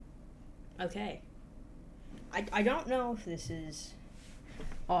Okay. I don't know if this is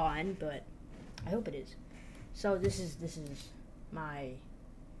on, but I hope it is. So this is my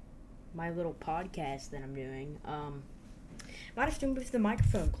little podcast that I'm doing. Might have to move the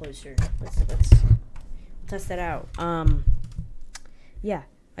microphone closer. Let's test that out. Yeah,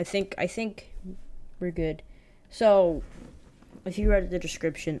 I think we're good. So, if you read the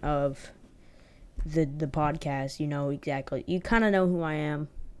description of the podcast, you know exactly. You kind of know who I am.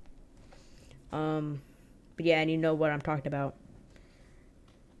 But yeah, and you know what I'm talking about.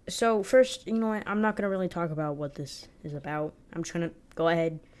 So first, you know what? I'm not gonna really talk about what this is about. I'm just gonna go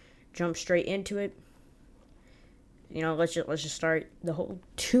ahead, jump straight into it. You know, let's just start the whole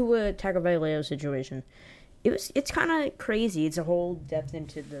Tua Tagovailoa situation. It's kind of crazy. It's a whole depth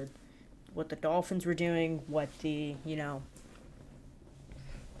into what the Dolphins were doing, what the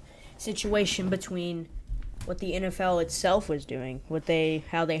situation between what the NFL itself was doing,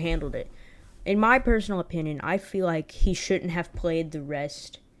 how they handled it. In my personal opinion, I feel like he shouldn't have played the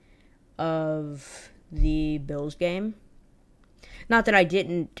rest of the Bills game. Not that I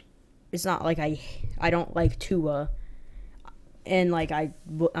didn't. It's not like I don't like Tua. And like I'm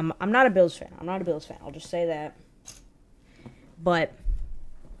not a Bills fan. I'm not a Bills fan. I'll just say that. But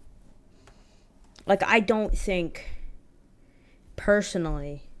like I don't think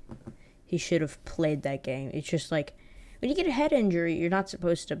personally he should have played that game. It's just like when you get a head injury, you're not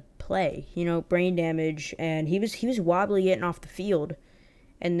supposed to play. You know, brain damage, and he was wobbly getting off the field,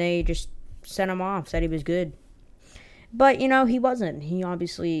 and they just sent him off. Said he was good, but you know he wasn't.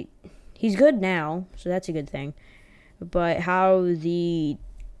 He's good now, so that's a good thing. But how the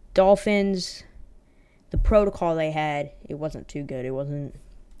Dolphins, the protocol they had, it wasn't too good. It wasn't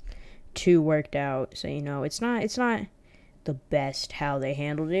too worked out. So you know, it's not the best how they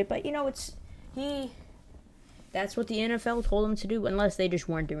handled it. But you know, that's what the NFL told them to do, unless they just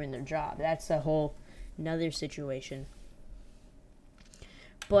weren't doing their job. That's a whole another situation.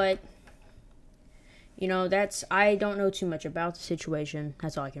 But you know, I don't know too much about the situation.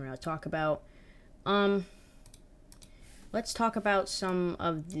 That's all I can really talk about. Let's talk about some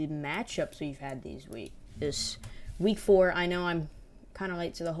of the matchups we've had this week 4. I know I'm kind of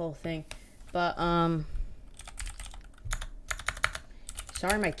late to the whole thing, but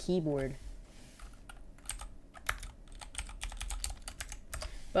sorry, my keyboard.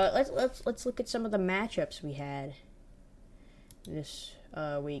 But let's look at some of the matchups we had this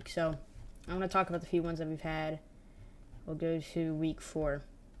week. So I'm gonna talk about the few ones that we've had. We'll go to week 4.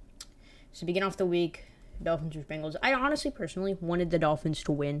 So begin off the week, Dolphins vs. Bengals. I honestly, personally, wanted the Dolphins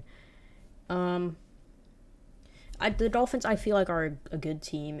to win. The Dolphins, I feel like, are a good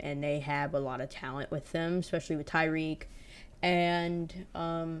team, and they have a lot of talent with them, especially with Tyreek and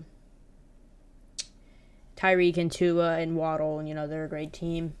Tua and Waddle, and, you know, they're a great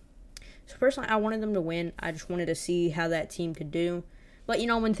team. So, personally, I wanted them to win. I just wanted to see how that team could do. But, you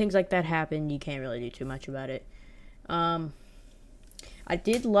know, when things like that happen, you can't really do too much about it. I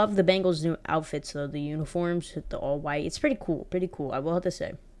did love the Bengals' new outfits, though. The uniforms, the all-white. It's pretty cool. I will have to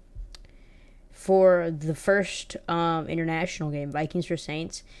say. For the first international game, Vikings vs.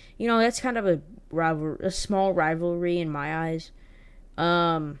 Saints, you know, that's kind of a small rivalry in my eyes.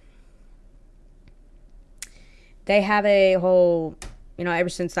 They have a whole, you know, ever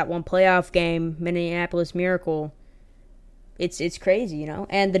since that one playoff game, Minneapolis Miracle, it's crazy, you know.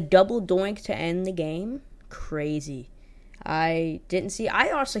 And the double doink to end the game, crazy. I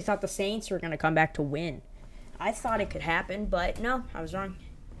honestly thought the Saints were going to come back to win. I thought it could happen, but no, I was wrong.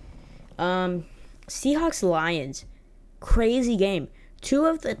 Seahawks-Lions, crazy game.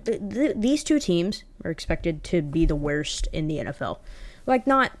 These two teams are expected to be the worst in the NFL. Like,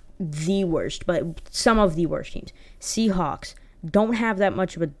 not the worst, but some of the worst teams. Seahawks don't have that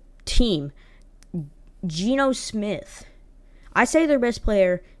much of a team. Geno Smith. I say their best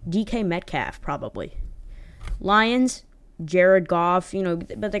player, DK Metcalf, probably. Lions, Jared Goff, you know,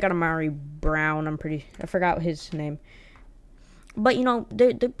 but they got Amari Brown. I forgot his name. But, you know,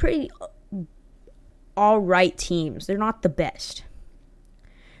 they're pretty all-right teams. They're not the best.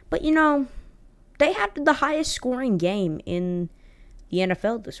 But, you know, they had the highest scoring game in the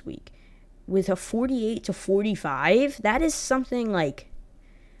NFL this week with a 48-45. That is something like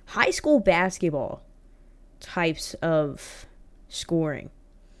high school basketball types of scoring.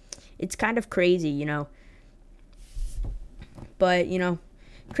 It's kind of crazy, you know. But, you know,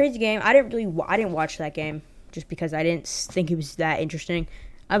 crazy game. I didn't watch that game just because I didn't think it was that interesting.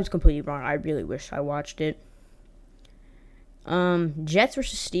 I was completely wrong. I really wish I watched it. Jets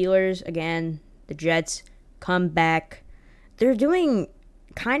versus Steelers. Again, the Jets come back. They're doing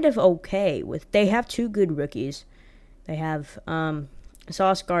kind of okay. They have two good rookies. They have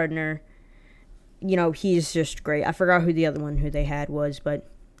Sauce Gardner he's just great. I forgot who the other one who they had was, but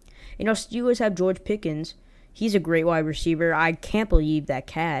Steelers have George Pickens. He's a great wide receiver. I can't believe that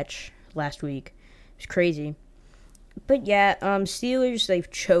catch last week. It's crazy. But yeah, Steelers, they've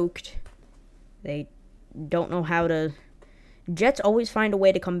choked. They don't know how to. Jets always find a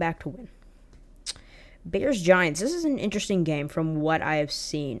way to come back to win. Bears Giants. This is an interesting game from what I have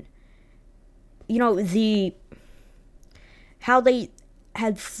seen. How they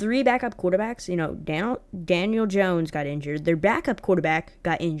had 3 backup quarterbacks. Daniel Jones got injured. Their backup quarterback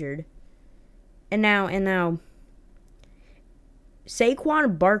got injured. And now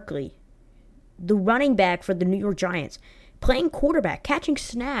Saquon Barkley, the running back for the New York Giants, playing quarterback, catching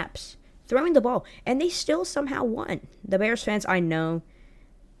snaps, throwing the ball, and they still somehow won. The Bears fans, I know,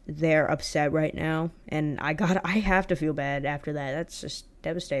 they're upset right now, and I have to feel bad after that. That's just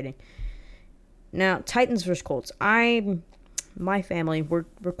devastating. Now, Titans versus Colts. My family, we're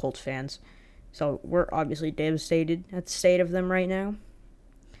Colts fans, so we're obviously devastated at the state of them right now.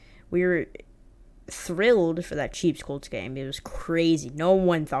 We're thrilled for that Chiefs-Colts game. It was crazy. No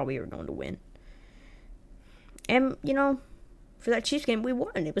one thought we were going to win. And, for that Chiefs game, we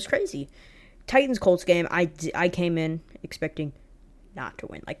won. It was crazy. Titans-Colts game, I came in expecting not to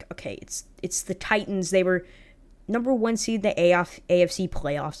win. Okay, it's the Titans. They were number 1 seed in the AFC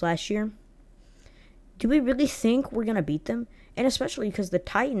playoffs last year. Do we really think we're going to beat them? And especially because the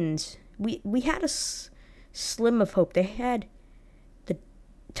Titans, we had a slim of hope. The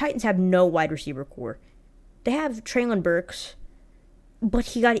Titans have no wide receiver core. They have Traylon Burks, but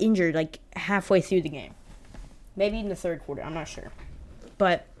he got injured halfway through the game. Maybe in the third quarter, I'm not sure.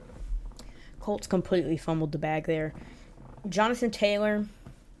 But Colts completely fumbled the bag there. Jonathan Taylor,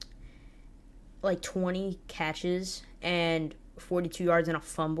 20 catches and 42 yards and a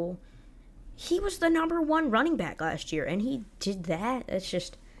fumble. He was the number 1 running back last year, and he did that. That's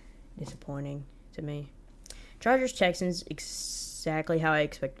just disappointing to me. Chargers-Texans, exactly how I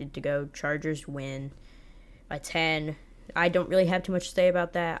expected to go. Chargers win by 10. I don't really have too much to say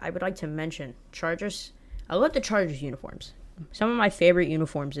about that. I would like to mention Chargers. I love the Chargers uniforms. Some of my favorite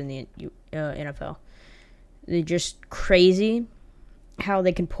uniforms in the NFL. They're just crazy how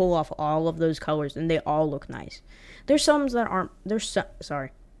they can pull off all of those colors, and they all look nice. There's some that aren't.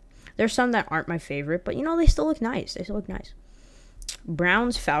 There's some that aren't my favorite, but they still look nice.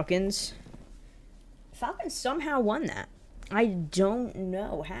 Browns, Falcons. Falcons somehow won that. I don't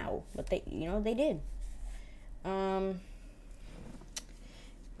know how, but they did.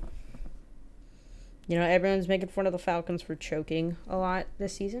 Everyone's making fun of the Falcons for choking a lot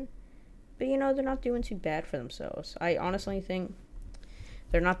this season. But, they're not doing too bad for themselves. I honestly think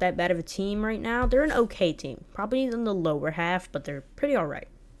they're not that bad of a team right now. They're an okay team. Probably in the lower half, but they're pretty all right.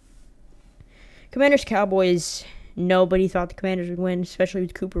 Commanders, Cowboys. Nobody thought the Commanders would win, especially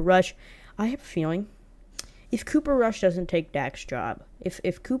with Cooper Rush. I have a feeling if Cooper Rush doesn't take Dak's job,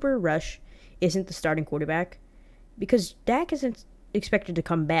 if Cooper Rush isn't the starting quarterback, because Dak isn't expected to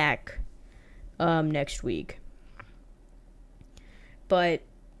come back next week. But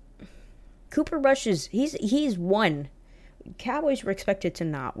Cooper Rush he's won. Cowboys were expected to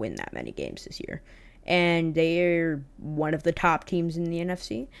not win that many games this year, and they're one of the top teams in the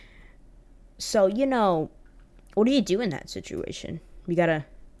NFC. So, what do you do in that situation? You got a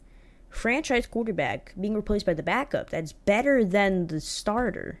franchise quarterback being replaced by the backup that's better than the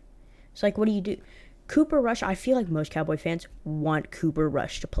starter. It's what do you do? Cooper Rush, I feel like most Cowboy fans want Cooper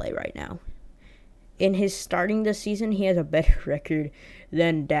Rush to play right now. In his starting this season, he has a better record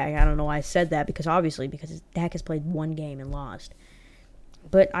than Dak. I don't know why I said that, because Dak has played 1 game and lost.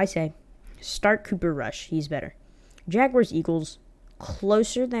 But I say, start Cooper Rush. He's better. Jaguars, Eagles,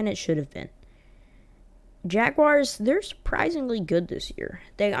 closer than it should have been. Jaguars, they're surprisingly good this year.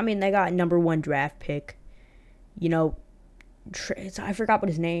 They got number 1 draft pick. I forgot what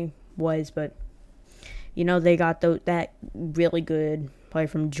his name was, but they got that really good player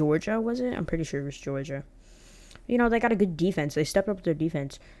from Georgia, was it? I'm pretty sure it was Georgia. They got a good defense. They stepped up with their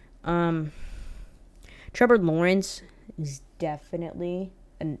defense. Trevor Lawrence is definitely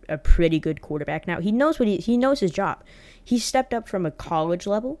a pretty good quarterback now. He knows he knows his job. He stepped up from a college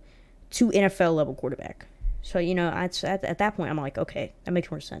level to NFL level quarterback. So, at that point, I'm like, okay, that makes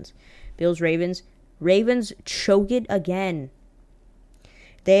more sense. Bills, Ravens. Ravens choke it again.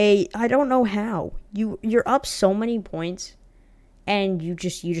 I don't know how. You're up so many points, and you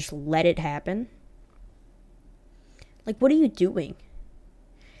just let it happen. What are you doing?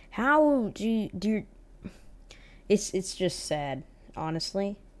 How do you It's just sad,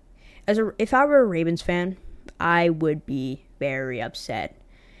 honestly. If I were a Ravens fan, I would be very upset.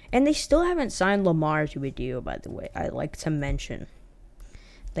 And they still haven't signed Lamar to a deal, by the way. I like to mention.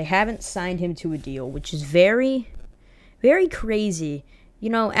 They haven't signed him to a deal, which is very, very crazy.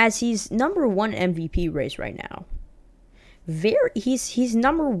 As he's number one MVP race right now.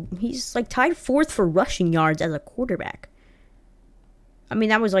 He's like tied fourth for rushing yards as a quarterback. I mean,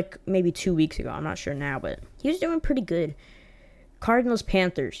 that was like maybe 2 weeks ago. I'm not sure now, but he was doing pretty good. Cardinals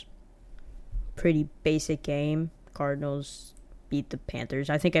Panthers. Pretty basic game. Cardinals beat the Panthers.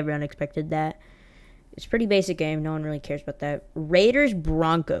 I think everyone expected that. It's a pretty basic game. No one really cares about that. Raiders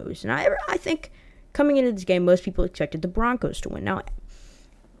Broncos. And I think coming into this game, most people expected the Broncos to win. Now,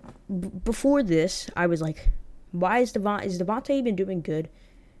 before this, I was like, why is Devontae even doing good?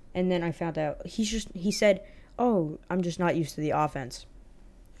 And then I found out he said, oh, I'm just not used to the offense.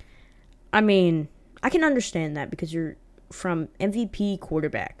 I mean, I can understand that because you're from MVP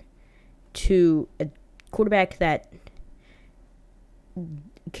quarterback to a quarterback that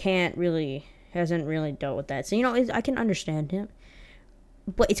hasn't really dealt with that. So, I can understand him.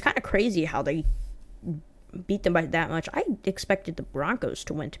 But it's kind of crazy how they beat them by that much. I expected the Broncos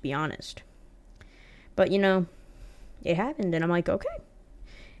to win, to be honest. But, it happened, and I'm like, okay,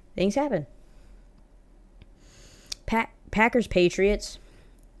 things happen. Packers Patriots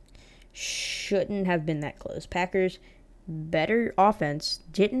shouldn't have been that close. Packers better offense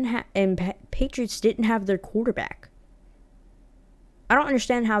and Patriots didn't have their quarterback. I don't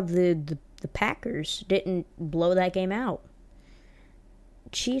understand how the Packers didn't blow that game out.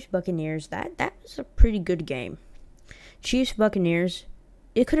 Chiefs Buccaneers, that was a pretty good game. Chiefs Buccaneers,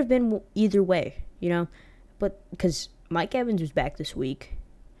 it could have been either way, but because Mike Evans was back this week.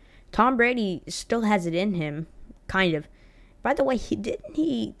 Tom Brady still has it in him, kind of. By the way, didn't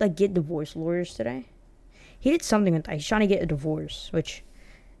he get divorce lawyers today? He did something with that. He's trying to get a divorce, which,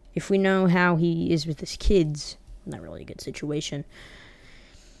 if we know how he is with his kids, not really a good situation.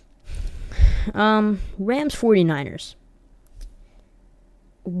 Rams 49ers.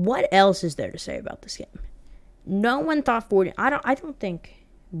 What else is there to say about this game? No one thought I don't think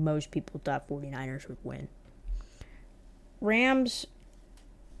most people thought 49ers would win. Rams,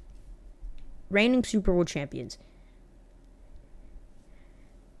 reigning Super Bowl champions,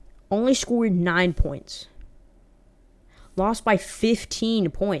 only scored 9 points. Lost by 15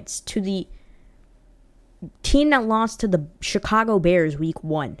 points to the team that lost to the Chicago Bears week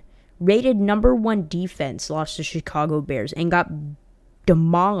 1. Rated number 1 defense lost to Chicago Bears and got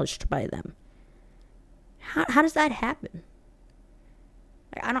demolished by them. How does that happen?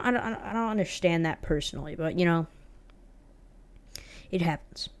 I don't understand that personally, but it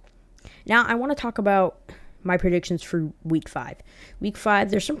happens. Now I want to talk about my predictions for week 5. Week 5,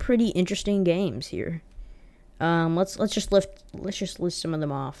 there's some pretty interesting games here. Let's just list some of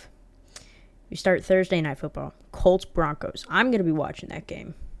them off. We start Thursday Night Football. Colts Broncos. I'm gonna be watching that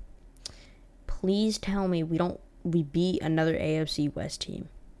game. Please tell me we beat another AFC West team.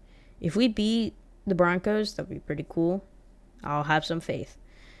 If we beat the Broncos, that'd be pretty cool. I'll have some faith.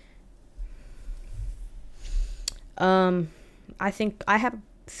 I think I have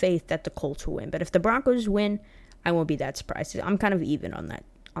faith that the Colts will win, but if the Broncos win, I won't be that surprised. I'm kind of even on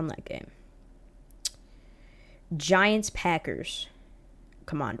that game. Giants Packers.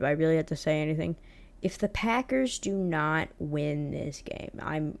 Come on, do I really have to say anything? If the Packers do not win this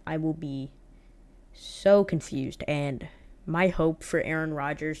game, I will be so confused, and my hope for Aaron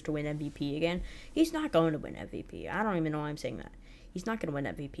Rodgers to win MVP again, he's not going to win MVP. I don't even know why I'm saying that. He's not going to win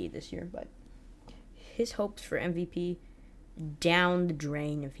MVP this year, but his hopes for MVP down the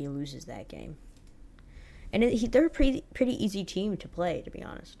drain if he loses that game. And they're a pretty easy team to play, to be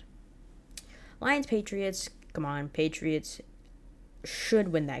honest. Lions Patriots, come on, Patriots should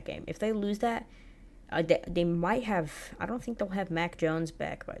win that game. If they lose that, they might have, I don't think they'll have Mac Jones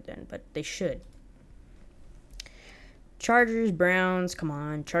back by then, but they should. Chargers, Browns, come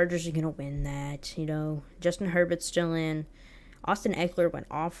on. Chargers are going to win that, Justin Herbert's still in. Austin Eckler went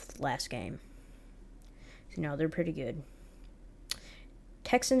off last game. So, they're pretty good.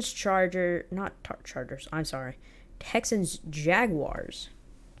 Texans, Jaguars.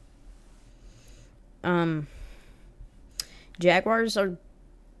 Jaguars are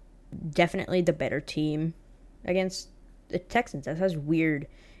definitely the better team against the Texans. That's weird.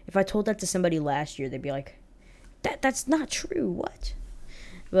 If I told that to somebody last year, they'd be like, that's not true. What?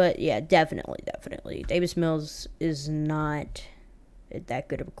 But yeah, definitely. Davis Mills is not that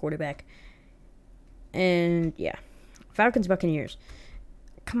good of a quarterback. And yeah, Falcons Buccaneers.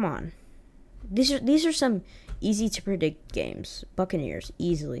 Come on, these are some easy to predict games. Buccaneers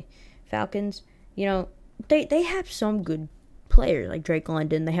easily. Falcons, they have some good players like Drake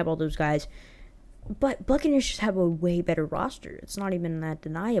London. They have all those guys, but Buccaneers just have a way better roster. It's not even that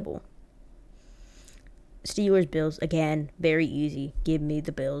deniable. Steelers, Bills, again, very easy. Give me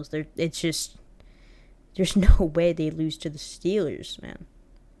the Bills. There's no way they lose to the Steelers, man.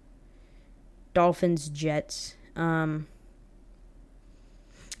 Dolphins, Jets. I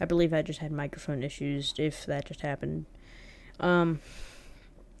believe I just had microphone issues, if that just happened. Dolphins,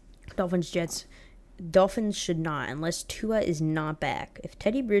 Jets. Dolphins should not, unless Tua is not back. If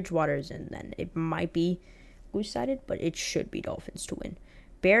Teddy Bridgewater is in, then it might be loose-sided, but it should be Dolphins to win.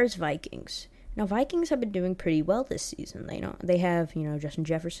 Bears, Vikings. Now, Vikings have been doing pretty well this season. They have, Justin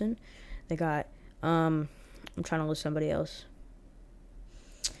Jefferson. They got, I'm trying to list somebody else.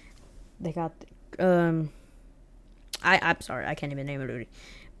 They got, I'm sorry, I can't even name it.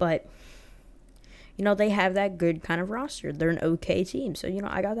 But, they have that good kind of roster. They're an okay team. So,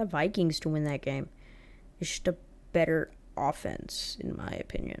 I got the Vikings to win that game. It's just a better offense, in my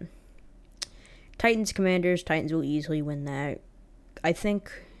opinion. Titans, Commanders. Titans will easily win that. I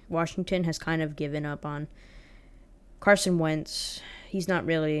think Washington has kind of given up on Carson Wentz.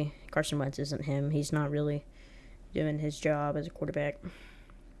 Carson Wentz isn't him. He's not really doing his job as a quarterback.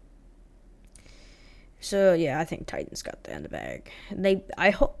 So, yeah, I think Titans got that in the bag.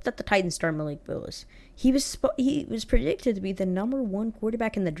 I hope that the Titans start Malik Willis. He was predicted to be the number 1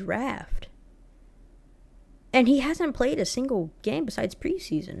 quarterback in the draft. And he hasn't played a single game besides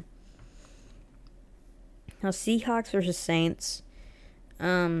preseason. Now, Seahawks versus Saints.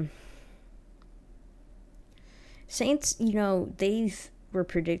 Saints, they were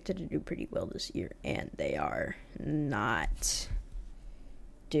predicted to do pretty well this year, and they are not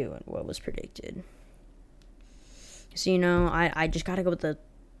doing what was predicted. So, I just gotta go with the.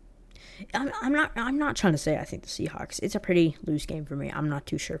 I'm not trying to say I think the Seahawks. It's a pretty loose game for me. I'm not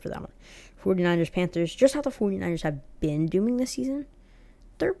too sure for that one. 49ers, Panthers. Just how the 49ers have been doing this season,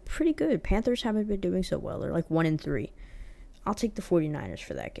 they're pretty good. Panthers haven't been doing so well. They're like 1-3. I'll take the 49ers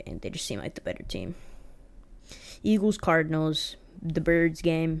for that game. They just seem like the better team. Eagles, Cardinals. The Birds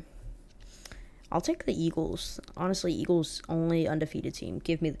game. I'll take the Eagles. Honestly, Eagles only undefeated team.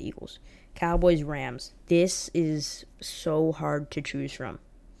 Give me the Eagles. Cowboys, Rams. This is so hard to choose from.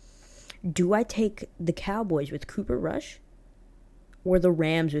 Do I take the Cowboys with Cooper Rush or the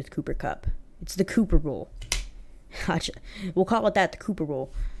Rams with Cooper Kupp? It's the Cooper Bowl. We'll call it that, the Cooper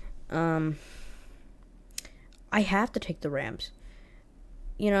Bowl. I have to take the Rams.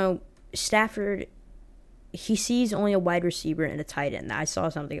 Stafford, he sees only a wide receiver and a tight end. I saw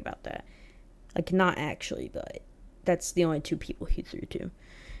something about that. Like, not actually, but that's the only 2 people he threw to.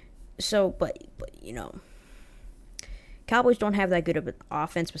 So, but Cowboys don't have that good of an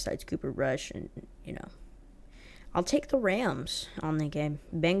offense besides Cooper Rush, and, I'll take the Rams on the game.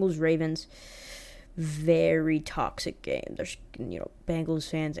 Bengals, Ravens, very toxic game. There's, Bengals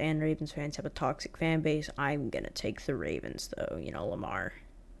fans and Ravens fans have a toxic fan base. I'm going to take the Ravens, though. Lamar.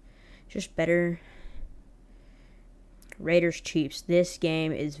 Just better. Raiders, Chiefs. This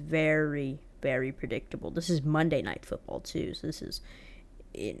game is very, very predictable. This is Monday Night Football, too, so this is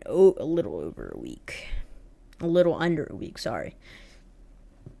in a little over a week. A little under a week, sorry.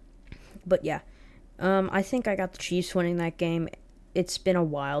 But, yeah. I think I got the Chiefs winning that game. It's been a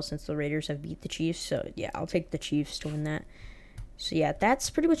while since the Raiders have beat the Chiefs, so, yeah, I'll take the Chiefs to win that. So, yeah, that's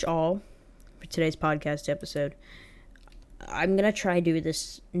pretty much all for today's podcast episode. I'm going to try to do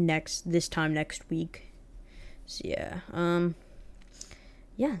this time next week. So, yeah.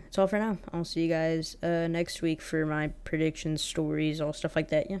 Yeah, that's all for now. I'll see you guys next week for my predictions, stories, all stuff like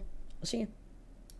that. Yeah, I'll see you.